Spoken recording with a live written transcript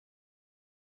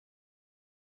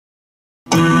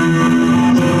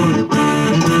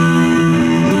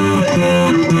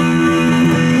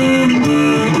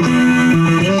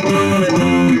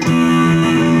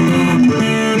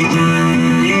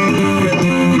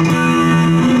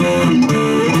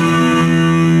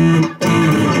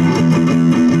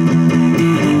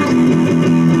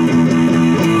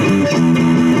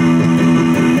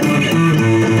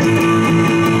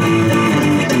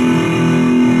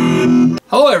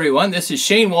everyone, this is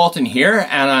Shane Walton here,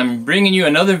 and I'm bringing you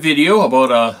another video about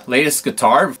a latest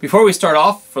guitar. Before we start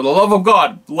off, for the love of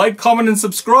God, like, comment, and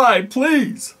subscribe,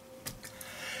 please!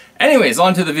 Anyways,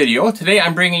 on to the video. Today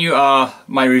I'm bringing you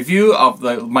my review of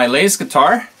my latest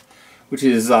guitar, which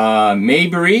is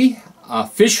Maybury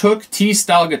fishhook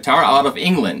T-style guitar out of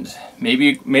England.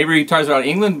 Maybury guitars are out of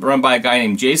England, run by a guy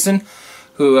named Jason,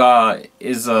 who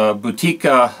is a boutique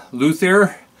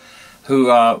luthier,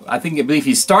 who I believe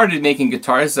he started making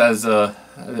guitars as a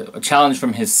challenge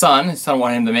from his son. His son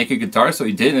wanted him to make a guitar, so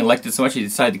he did, and he liked it so much he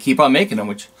decided to keep on making them,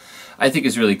 which I think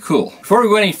is really cool. Before we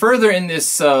go any further in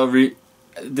this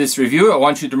this review, I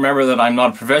want you to remember that I'm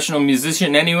not a professional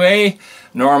musician anyway,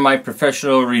 nor am I a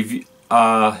professional internet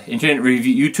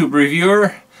YouTube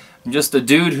reviewer. I'm just a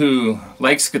dude who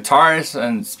likes guitars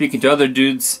and speaking to other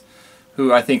dudes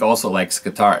who I think also likes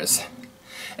guitars.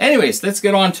 Anyways, let's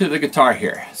get on to the guitar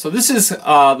here. So this is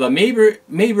the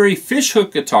Maybury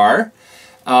fishhook guitar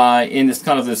in this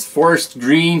kind of this forest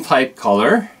green type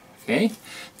color. Okay,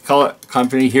 the color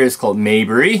company here is called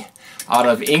Maybury, out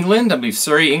of England, I believe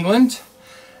Surrey, England.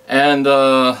 And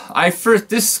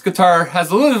this guitar has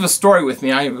a little bit of a story with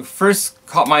me. I first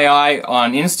caught my eye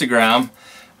on Instagram,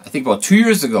 I think about 2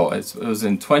 years ago. It was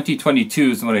in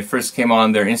 2022 is when I first came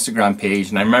on their Instagram page,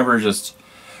 and I remember just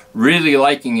really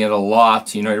liking it a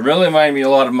lot. You know, it really reminded me a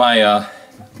lot of my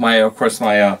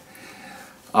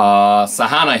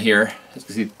Sahana here. As you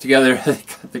can see, together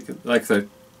like the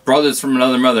brothers from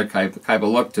another mother type of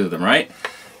look to them, right?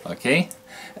 Okay,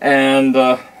 and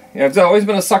yeah, I've always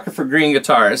been a sucker for green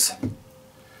guitars.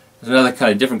 There's another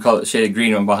kind of different color, shaded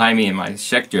green one behind me in my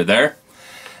Schecter there.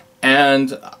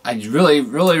 And I really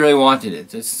wanted it.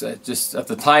 Just at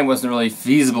the time wasn't really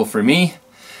feasible for me.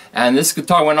 And this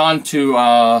guitar went on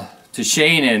to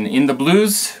Shane and In the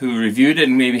Blues, who reviewed it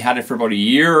and maybe had it for about a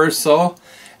year or so.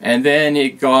 And then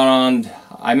it got on,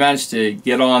 I managed to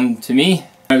get on to me.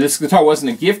 This guitar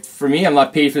wasn't a gift for me. I'm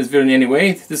not paid for this video in any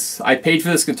way. I paid for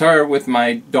this guitar with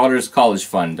my daughter's college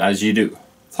fund, as you do.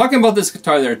 Talking about this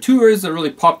guitar, there are two words that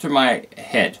really popped to my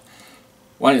head.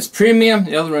 One is premium,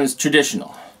 the other one is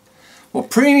traditional. Well,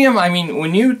 premium, I mean,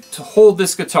 when you hold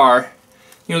this guitar,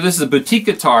 you know, this is a boutique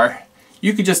guitar,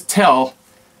 you could just tell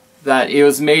that it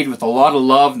was made with a lot of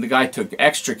love, and the guy took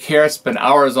extra care, spent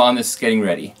hours on this getting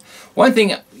ready. One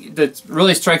thing that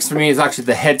really strikes for me is actually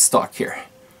the headstock here.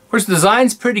 Of course, the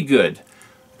design's pretty good,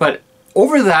 but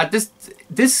over that,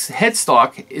 this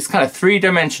headstock is kind of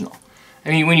three-dimensional.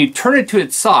 I mean, when you turn it to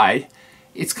its side,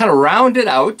 it's kind of rounded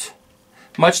out,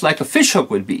 much like a fishhook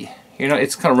would be. You know,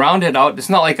 it's kind of rounded out. It's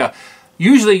not like a,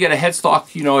 usually you get a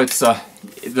headstock, you know, it's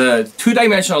the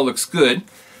two-dimensional looks good,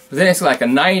 but then it's like a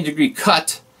 90-degree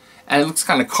cut, and it looks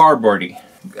kind of cardboardy.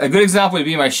 A good example would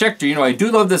be my Schecter. You know, I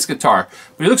do love this guitar.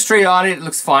 When you look straight on it, it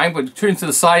looks fine, but turn to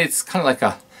the side, it's kind of like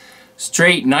a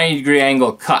straight 90-degree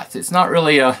angle cut. It's not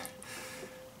really a,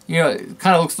 you know, it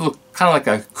kind of looks kind of like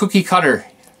a cookie cutter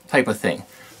type of thing.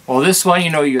 Well, this one,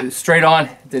 you know, you straight on,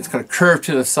 it's kind of curved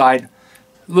to the side.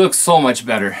 It looks so much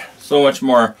better, so much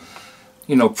more,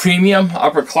 you know, premium,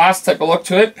 upper class type of look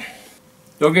to it.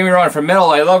 Don't get me wrong, for metal,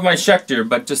 I love my Schecter,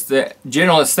 but just the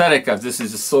general aesthetic of this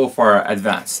is just so far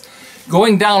advanced.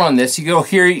 Going down on this, you go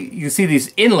here, you see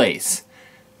these inlays.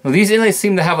 Now, these inlays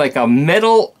seem to have like a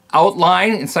metal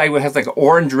outline inside what has like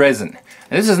orange resin.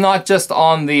 And this is not just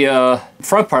on the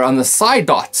front part, on the side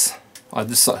dots.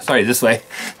 Sorry, this way.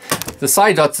 The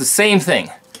side dots, the same thing.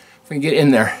 If we can get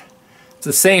in there. It's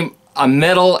the same, a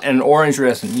metal and orange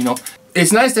resin, you know.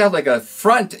 It's nice to have like a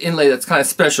front inlay that's kind of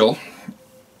special.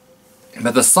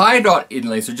 But the side dot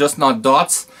inlays are just not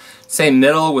dots, same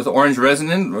metal with orange resin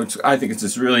in, which I think is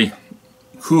just really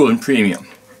cool and premium.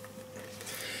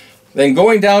 Then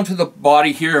going down to the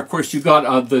body here, of course, you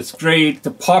got this great,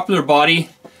 the popular body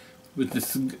with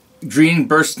this green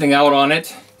bursting out on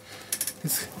it.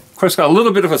 It's, of course, got a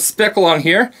little bit of a speckle on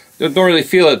here. Don't really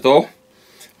feel it though.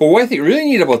 But what I think really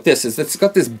neat about this is it's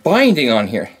got this binding on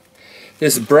here.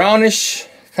 This brownish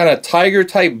kind of tiger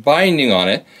type binding on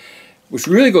it, which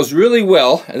really goes really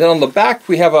well. And then on the back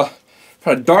we have a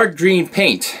kind of dark green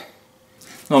paint.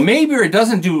 Now Maybury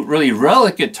doesn't do really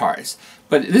relic guitars,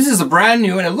 but this is a brand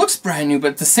new, and it looks brand new,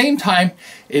 but at the same time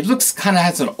it looks kind of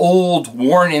has an old,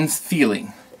 worn in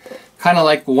feeling. Kind of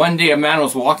like one day a man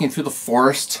was walking through the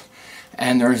forest,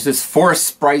 and there's this forest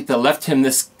sprite that left him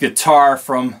this guitar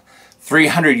from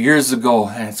 300 years ago,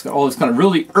 and it's got all this kind of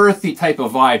really earthy type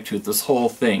of vibe to it, this whole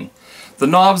thing. The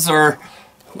knobs are,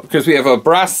 because we have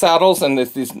brass saddles, and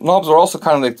these knobs are also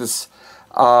kind of like this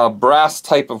brass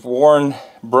type of worn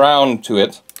brown to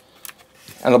it.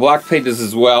 And the black paint is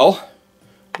as well,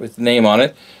 with the name on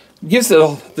it. It gives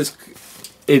it this,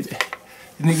 it's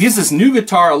And it gives this new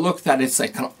guitar a look that it's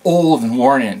like kind of old and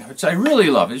worn in, which I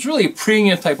really love. It's really a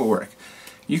premium type of work.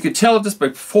 You could tell just by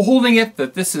holding it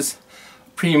that this is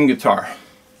a premium guitar.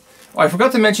 Oh, I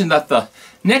forgot to mention that the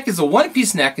neck is a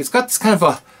one-piece neck. It's got this kind of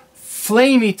a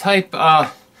flamey type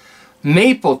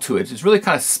maple to it. It really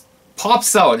kind of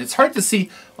pops out. It's hard to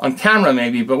see on camera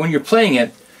maybe, but when you're playing it,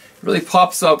 it really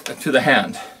pops out to the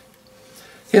hand.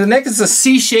 Okay, the neck is a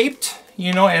C-shaped,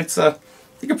 you know, and it's I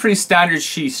think a pretty standard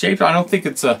C-shape. I don't think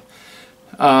it's a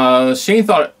Shane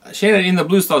in the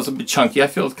Blues thought it was a bit chunky. I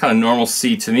feel it's kind of normal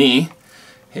C to me.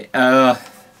 It's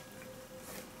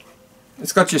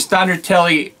got your standard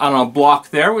telly on a block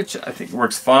there, which I think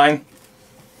works fine.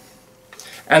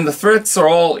 And the frets are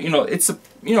all, it's a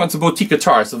boutique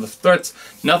guitar, so the frets,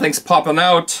 nothing's popping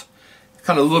out.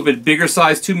 Kind of a little bit bigger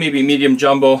size too, maybe medium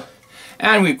jumbo.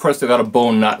 And we, of course, got a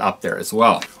bone nut up there as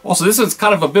well. Also, this was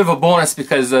kind of a bit of a bonus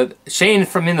because Shane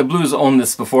from In the Blues owned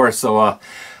this before, so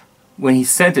when he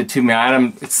sent it to me, I had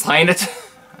him sign it.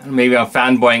 Maybe I'm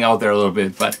fanboying out there a little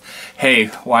bit, but hey,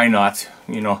 why not?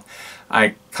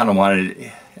 I kind of wanted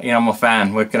it. I'm a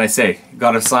fan. What can I say?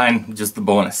 Got a sign, just the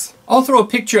bonus. I'll throw a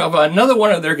picture of another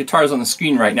one of their guitars on the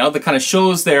screen right now that kind of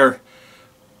shows their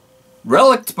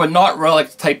relic but not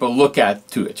relic type of look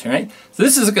to it, right? So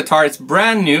this is a guitar. It's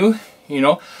brand new,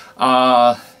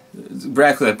 brand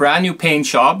new paint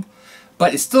job,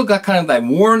 but it's still got kind of that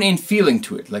worn-in feeling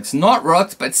to it. Like it's not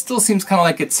relic, but it still seems kind of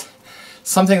like it's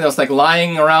something that was like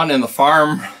lying around in the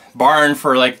farm barn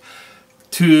for like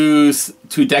two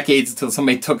decades until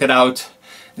somebody took it out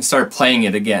and started playing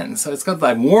it again. So it's got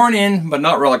that worn in but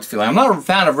not relic feeling. I'm not a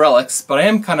fan of relics, but I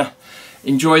am kind of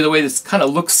enjoy the way this kind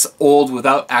of looks old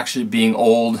without actually being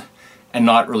old and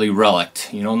not really relic.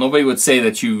 Nobody would say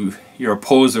that you're a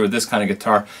poser with this kind of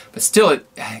guitar, but still it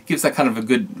gives that kind of a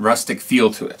good rustic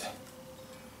feel to it.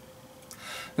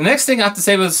 The next thing I have to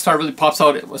say about this guitar really pops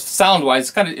out, it was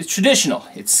sound-wise, it's traditional.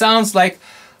 It sounds like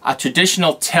a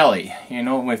traditional telly.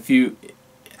 If you,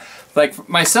 like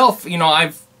myself,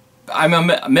 I'm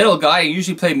a metal guy. I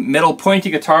usually play metal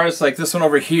pointy guitars like this one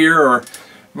over here, or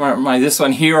this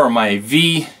one here, or my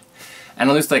V. And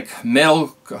I just like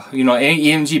metal,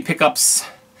 EMG pickups,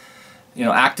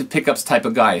 active pickups type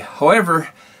of guy.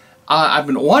 However, I've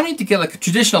been wanting to get like a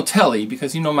traditional telly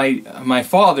because my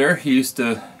father, he used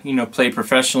to play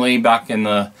professionally back in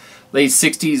the late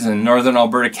 '60s in northern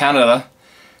Alberta, Canada.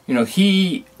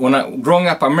 Growing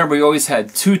up, I remember we always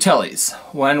had two tellies.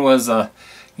 One was a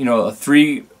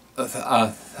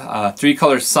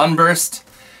three-color sunburst,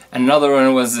 and another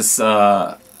one was this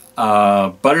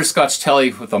butterscotch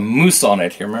telly with a moose on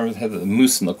it here. Remember, it had the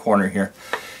moose in the corner here.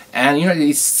 And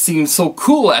he seemed so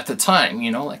cool at the time.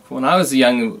 Like when I was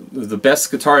young, the best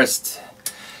guitarist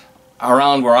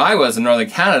around where I was in northern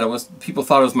Canada people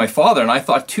thought it was my father, and I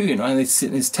thought too. And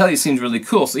his telly seemed really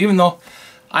cool. So even though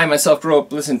I myself grew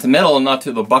up listening to metal and not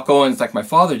to the Buck Owens like my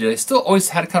father did, I still always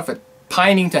had kind of a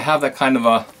pining to have that kind of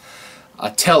a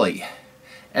telly.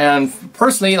 And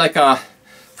personally, like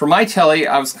for my telly,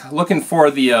 I was looking for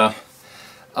the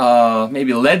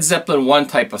maybe Led Zeppelin 1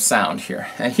 type of sound here.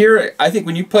 And here, I think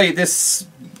when you play this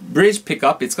bridge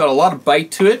pickup, it's got a lot of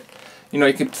bite to it.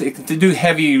 You can do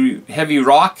heavy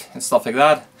rock and stuff like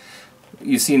that.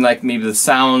 You've seen like maybe the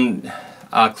sound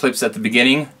clips at the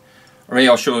beginning. Or maybe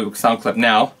I'll show you a sound clip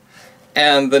now.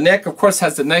 And the neck, of course,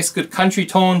 has a nice good country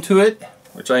tone to it,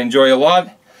 which I enjoy a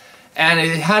lot. And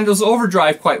it handles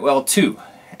overdrive quite well too.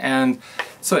 And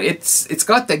so it's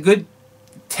got the good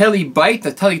telly bite,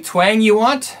 the telly twang you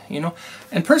want,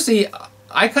 And personally,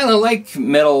 I kind of like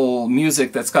metal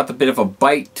music that's got a bit of a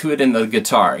bite to it in the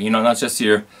guitar, not just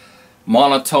your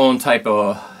monotone type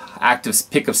of active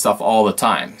pickup stuff all the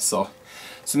time. So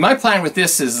my plan with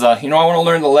this is, I want to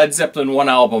learn the Led Zeppelin 1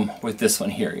 album with this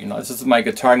one here. This is my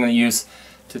guitar I'm going to use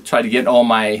to try to get all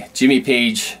my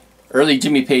early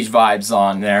Jimmy Page vibes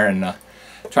on there, and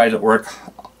try to work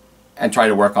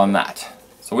on that.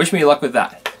 So wish me luck with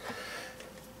that.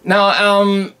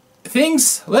 Now,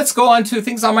 let's go on to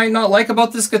things I might not like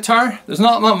about this guitar. There's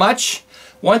not much.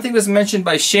 One thing that's mentioned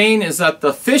by Shane is that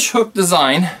the fish hook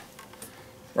design,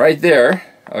 right there,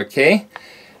 okay,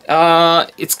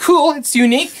 it's cool, it's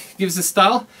unique, gives a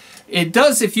style. It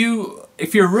does, if you're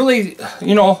really,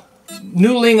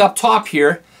 noodling up top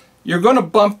here, you're going to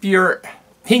bump your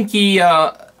pinky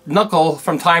knuckle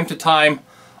from time to time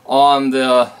on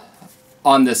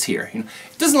this here. It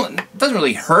doesn't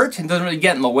really hurt, it doesn't really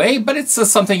get in the way, but it's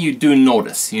something you do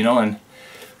notice, And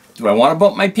do I want to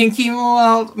bump my pinky?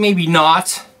 Well, maybe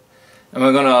not. Am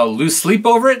I going to lose sleep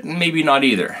over it? Maybe not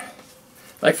either.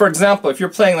 Like for example, if you're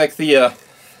playing like the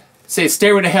say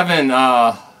Stairway to Heaven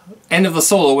end of the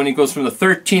solo, when it goes from the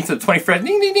 13th to the 20th fret,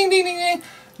 ding ding ding ding ding ding,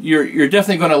 you're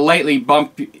definitely going to lightly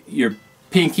bump your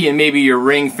pinky and maybe your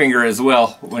ring finger as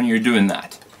well when you're doing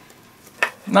that.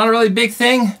 Not a really big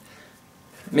thing.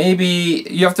 Maybe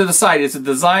you have to decide, is the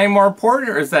design more important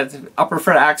or is that upper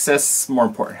fret access more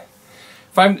important?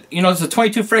 If I'm, it's a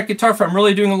 22 fret guitar, if I'm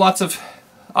really doing lots of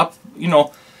up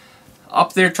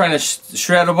there trying to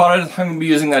shred about it, I'm going to be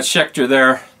using that Schecter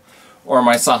there or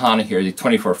my Sahana here, the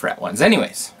 24 fret ones.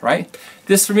 Anyways, right?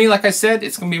 This for me, like I said,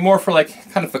 it's going to be more for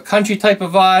like kind of a country type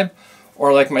of vibe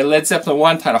or like my Led Zeppelin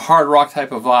 1 kind of hard rock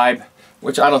type of vibe,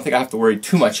 which I don't think I have to worry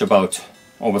too much about.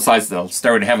 Oh, besides the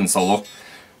Stairway to Heaven solo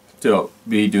to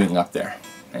be doing up there.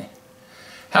 Okay.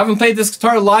 Haven't played this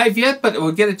guitar live yet, but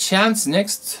we'll get a chance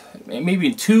next, maybe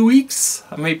in 2 weeks.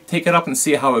 I may take it up and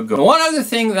see how it goes. One other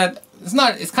thing that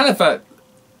it's kind of a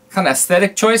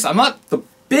aesthetic choice. I'm not the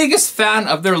biggest fan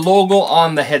of their logo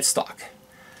on the headstock.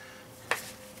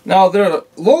 Now their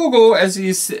logo, as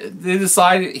they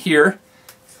decided here,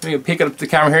 let me pick up the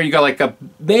camera here. You got like a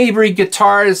Maybury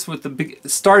guitars with the big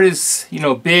start is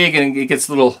big and it gets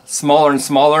a little smaller and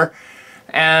smaller.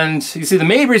 And you see the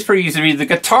Maybury is pretty easy to read. The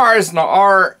guitars and the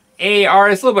R-A-R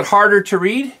is a little bit harder to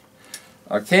read.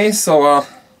 Okay, so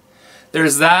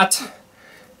there's that.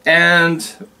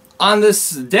 And on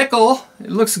this decal, it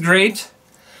looks great.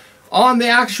 On the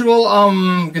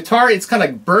actual guitar, it's kind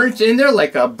of burnt in there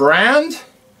like a brand.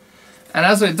 And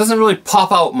as it doesn't really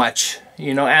pop out much,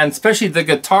 and especially the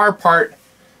guitar part,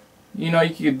 you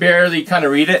can barely kind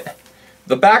of read it.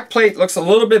 The back plate looks a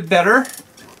little bit better,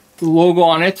 the logo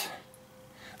on it,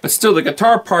 but still the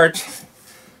guitar part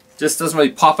just doesn't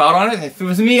really pop out on it. If it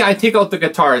was me, I'd take out the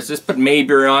guitars, just put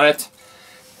Maybury on it.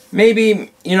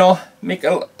 Maybe, make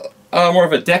a more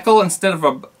of a decal instead of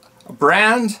a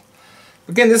brand.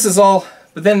 Again, this is all,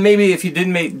 but then maybe if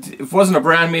it wasn't a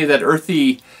brand, maybe that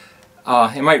earthy,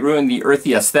 it might ruin the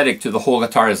earthy aesthetic to the whole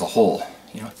guitar as a whole.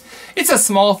 It's a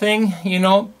small thing.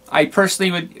 I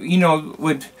personally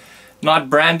would not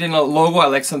brand in a logo. I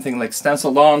like something like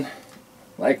stenciled on,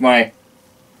 like my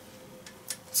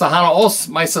Sahana.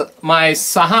 Also, my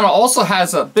Sahana also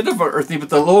has a bit of an earthy, but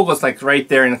the logo is like right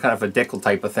there in kind of a decal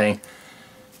type of thing,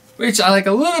 which I like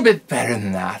a little bit better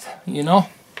than that.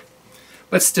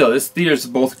 But still, these are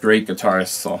both great guitars.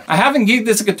 So I haven't gigged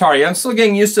this guitar yet. I'm still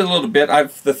getting used to it a little bit.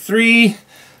 I've the three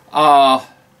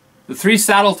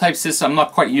saddle type system I'm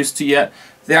not quite used to yet.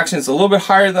 The action is a little bit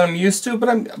higher than I'm used to, but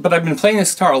I've been playing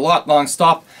this guitar a lot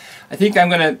non-stop. I think I'm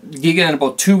gonna gig it in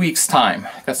about 2 weeks time.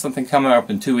 Got something coming up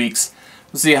in 2 weeks.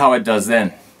 We'll see how it does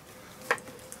then.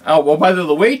 Well, by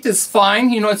the weight is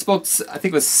fine. It's about, I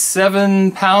think it was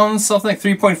 7 pounds, something like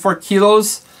 3.4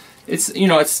 kilos.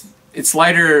 It's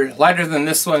lighter than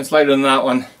this one, it's lighter than that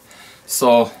one.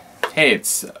 So, hey,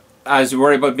 it's, as you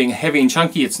worry about being heavy and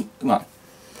chunky, it's not.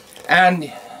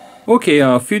 And,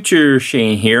 okay, future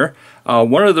Shane here.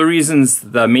 One of the reasons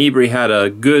that Maybury had a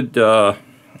good, the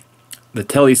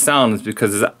Tele sound is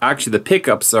because actually the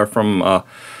pickups are from,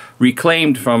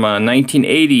 reclaimed from a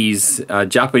 1980s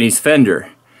Japanese Fender.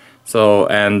 So,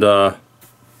 and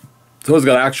those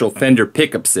got actual Fender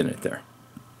pickups in it there.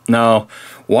 Now,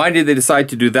 why did they decide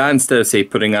to do that instead of, say,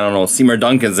 putting, I don't know, Seymour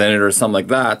Duncans in it or something like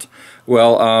that?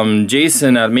 Well,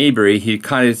 Jason at Maybury,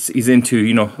 he's into,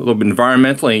 a little bit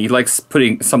environmentally. He likes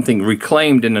putting something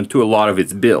reclaimed into a lot of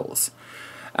its bills.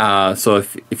 So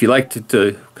if you like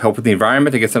to help with the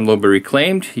environment, to get something a little bit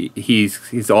reclaimed,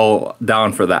 he's all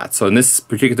down for that. So in this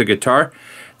particular guitar,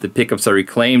 the pickups are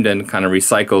reclaimed and kind of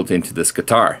recycled into this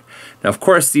guitar. Now, of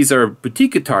course, these are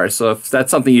boutique guitars, so if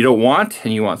that's something you don't want,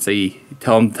 and you want, say,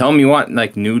 tell them you want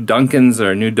like new Duncans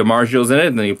or new DiMarzios in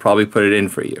it, then you probably put it in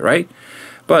for you, right?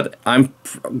 But I'm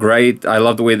great. I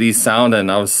love the way these sound,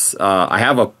 and I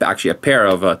have actually a pair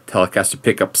of Telecaster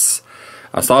pickups.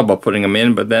 I was thought about putting them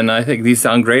in, but then I think these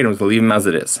sound great, and we'll leave them as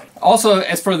it is. Also,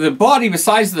 as for the body,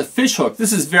 besides the fishhook,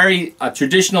 this is very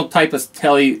traditional type of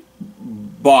Tele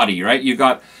body, right?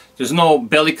 There's no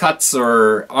belly cuts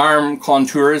or arm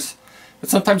contours, but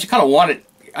sometimes you kind of want it.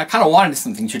 I kind of wanted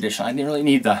something traditional. I didn't really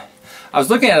need the. I was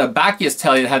looking at a Bacchus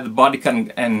Tele that had the body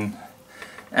cut and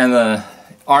the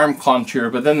arm contour,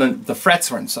 but then the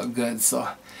frets weren't so good. So,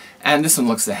 and this one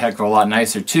looks a heck of a lot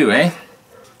nicer too, eh?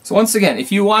 So once again,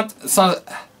 if you want some,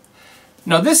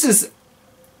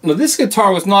 this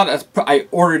guitar was not as I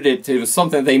ordered it. It was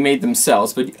something they made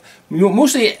themselves, but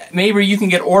mostly maybe you can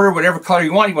get ordered whatever color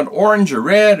you want. You want orange or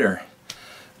red or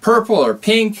purple or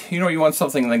pink. You want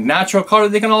something like natural color.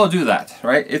 They can all do that,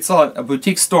 right? It's a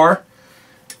boutique store,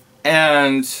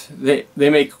 and they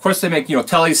make, of course, they make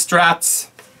Tele Strats,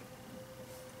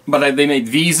 but they make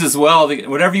these as well.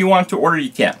 Whatever you want to order,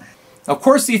 you can. Of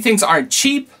course, these things aren't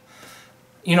cheap.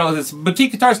 you know, this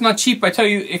boutique guitar is not cheap. I tell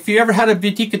you, if you ever had a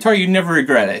boutique guitar, you never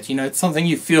regret it. You know, it's something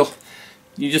you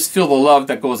just feel the love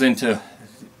that goes into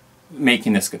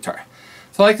making this guitar.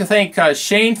 So I'd like to thank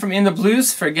Shane from In the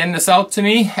Blues for getting this out to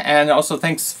me, and also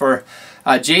thanks for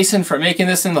Jason for making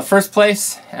this in the first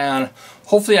place, and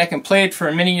hopefully I can play it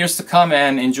for many years to come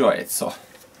and enjoy it. So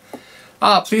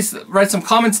please write some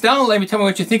comments down, let me tell me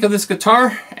what you think of this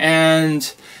guitar,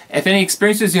 and if any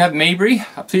experiences you have Maybury,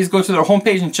 please go to their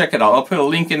homepage and check it out. I'll put a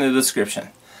link in the description.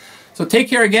 So take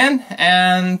care again,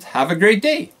 and have a great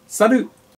day. Salut!